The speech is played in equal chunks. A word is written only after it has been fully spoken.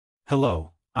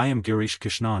Hello, I am Girish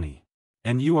Krishnani.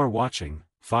 And you are watching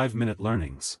 5-Minute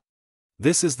Learnings.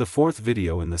 This is the fourth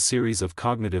video in the series of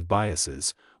cognitive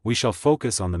biases. We shall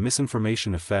focus on the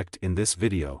misinformation effect in this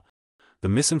video. The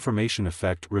misinformation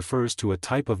effect refers to a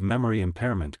type of memory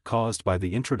impairment caused by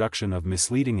the introduction of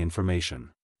misleading information.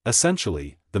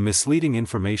 Essentially, the misleading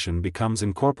information becomes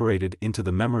incorporated into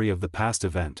the memory of the past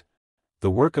event. The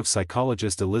work of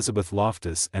psychologist Elizabeth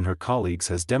Loftus and her colleagues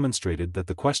has demonstrated that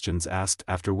the questions asked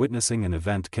after witnessing an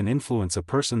event can influence a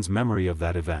person's memory of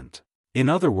that event. In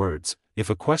other words, if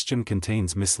a question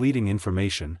contains misleading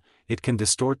information, it can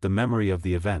distort the memory of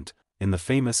the event. In the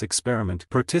famous experiment,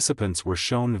 participants were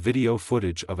shown video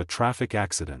footage of a traffic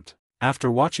accident. After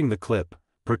watching the clip,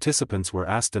 participants were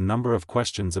asked a number of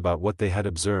questions about what they had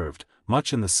observed,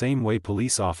 much in the same way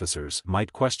police officers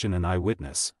might question an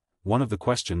eyewitness. One of the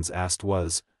questions asked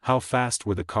was, how fast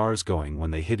were the cars going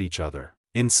when they hit each other?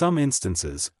 In some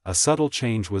instances, a subtle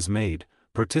change was made.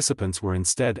 Participants were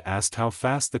instead asked how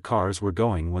fast the cars were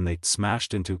going when they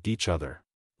smashed into each other.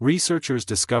 Researchers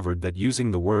discovered that using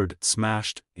the word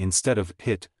smashed instead of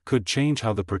hit could change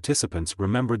how the participants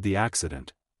remembered the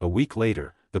accident. A week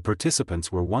later, the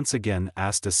participants were once again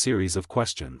asked a series of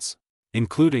questions,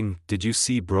 including, did you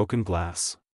see broken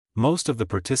glass? Most of the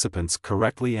participants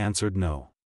correctly answered no.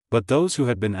 But those who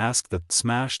had been asked the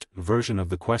smashed version of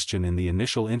the question in the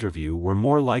initial interview were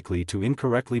more likely to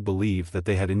incorrectly believe that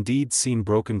they had indeed seen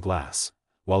broken glass.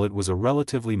 While it was a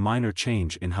relatively minor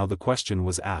change in how the question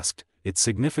was asked, it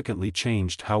significantly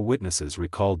changed how witnesses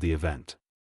recalled the event.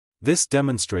 This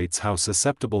demonstrates how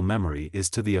susceptible memory is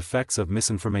to the effects of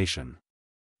misinformation.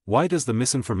 Why does the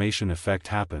misinformation effect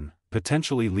happen,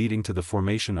 potentially leading to the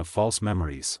formation of false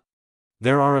memories?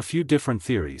 There are a few different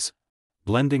theories.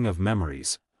 Blending of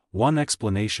memories. One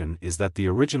explanation is that the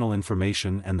original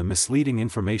information and the misleading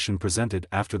information presented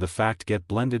after the fact get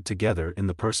blended together in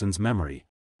the person's memory.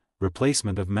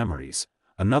 Replacement of memories.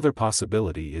 Another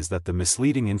possibility is that the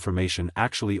misleading information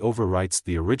actually overwrites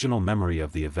the original memory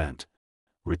of the event.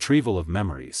 Retrieval of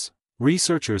memories.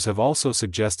 Researchers have also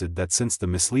suggested that since the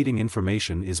misleading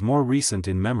information is more recent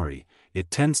in memory, it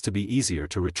tends to be easier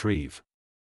to retrieve.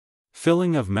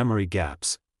 Filling of memory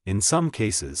gaps. In some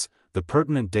cases, the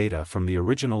pertinent data from the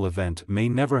original event may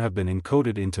never have been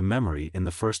encoded into memory in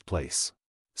the first place.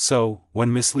 So,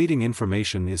 when misleading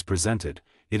information is presented,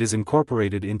 it is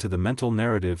incorporated into the mental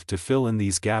narrative to fill in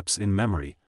these gaps in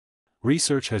memory.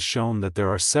 Research has shown that there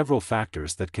are several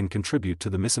factors that can contribute to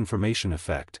the misinformation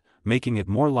effect, making it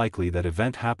more likely that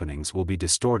event happenings will be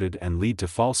distorted and lead to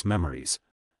false memories.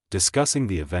 Discussing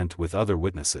the event with other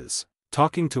witnesses.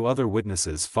 Talking to other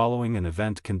witnesses following an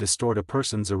event can distort a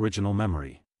person's original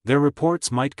memory. Their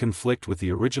reports might conflict with the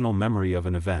original memory of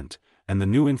an event, and the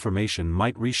new information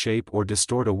might reshape or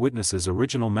distort a witness's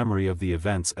original memory of the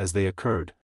events as they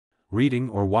occurred. Reading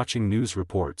or watching news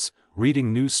reports.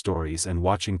 Reading news stories and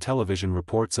watching television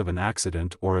reports of an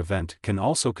accident or event can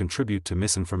also contribute to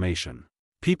misinformation.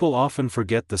 People often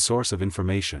forget the source of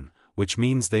information, which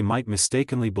means they might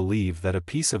mistakenly believe that a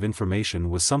piece of information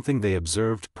was something they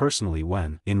observed personally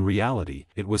when, in reality,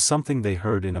 it was something they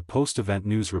heard in a post-event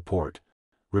news report.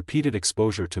 Repeated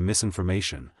exposure to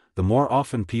misinformation. The more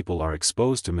often people are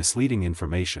exposed to misleading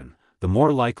information, the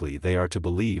more likely they are to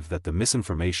believe that the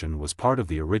misinformation was part of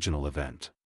the original event.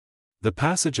 The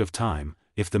passage of time.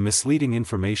 If the misleading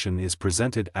information is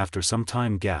presented after some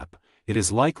time gap, it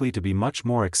is likely to be much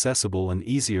more accessible and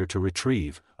easier to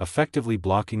retrieve, effectively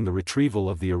blocking the retrieval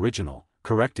of the original,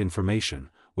 correct information,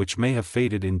 which may have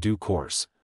faded in due course.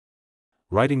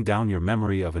 Writing down your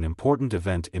memory of an important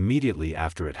event immediately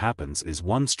after it happens is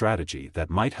one strategy that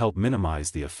might help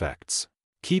minimize the effects.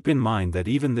 Keep in mind that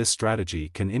even this strategy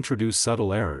can introduce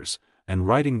subtle errors, and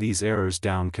writing these errors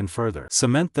down can further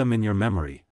cement them in your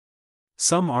memory.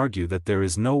 Some argue that there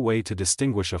is no way to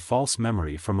distinguish a false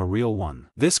memory from a real one.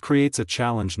 This creates a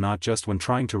challenge not just when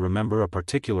trying to remember a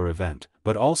particular event,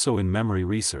 but also in memory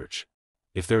research.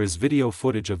 If there is video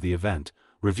footage of the event,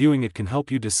 reviewing it can help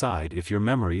you decide if your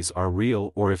memories are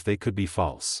real or if they could be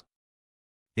false.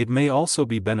 It may also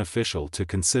be beneficial to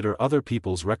consider other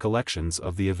people's recollections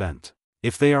of the event.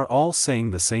 If they are all saying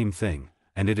the same thing,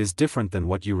 and it is different than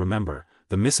what you remember,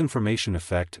 the misinformation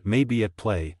effect may be at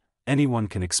play. Anyone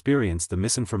can experience the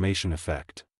misinformation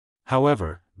effect.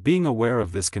 However, being aware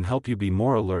of this can help you be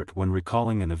more alert when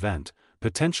recalling an event,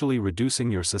 potentially reducing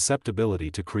your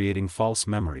susceptibility to creating false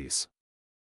memories.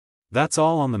 That's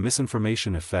all on the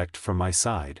misinformation effect from my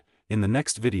side. In the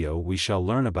next video we shall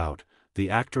learn about the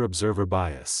actor-observer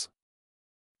bias.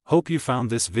 Hope you found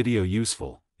this video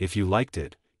useful. If you liked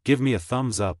it, give me a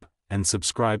thumbs up, and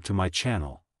subscribe to my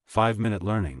channel, 5-Minute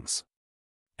Learnings.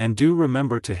 And do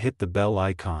remember to hit the bell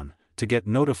icon, to get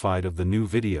notified of the new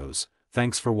videos.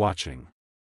 Thanks for watching.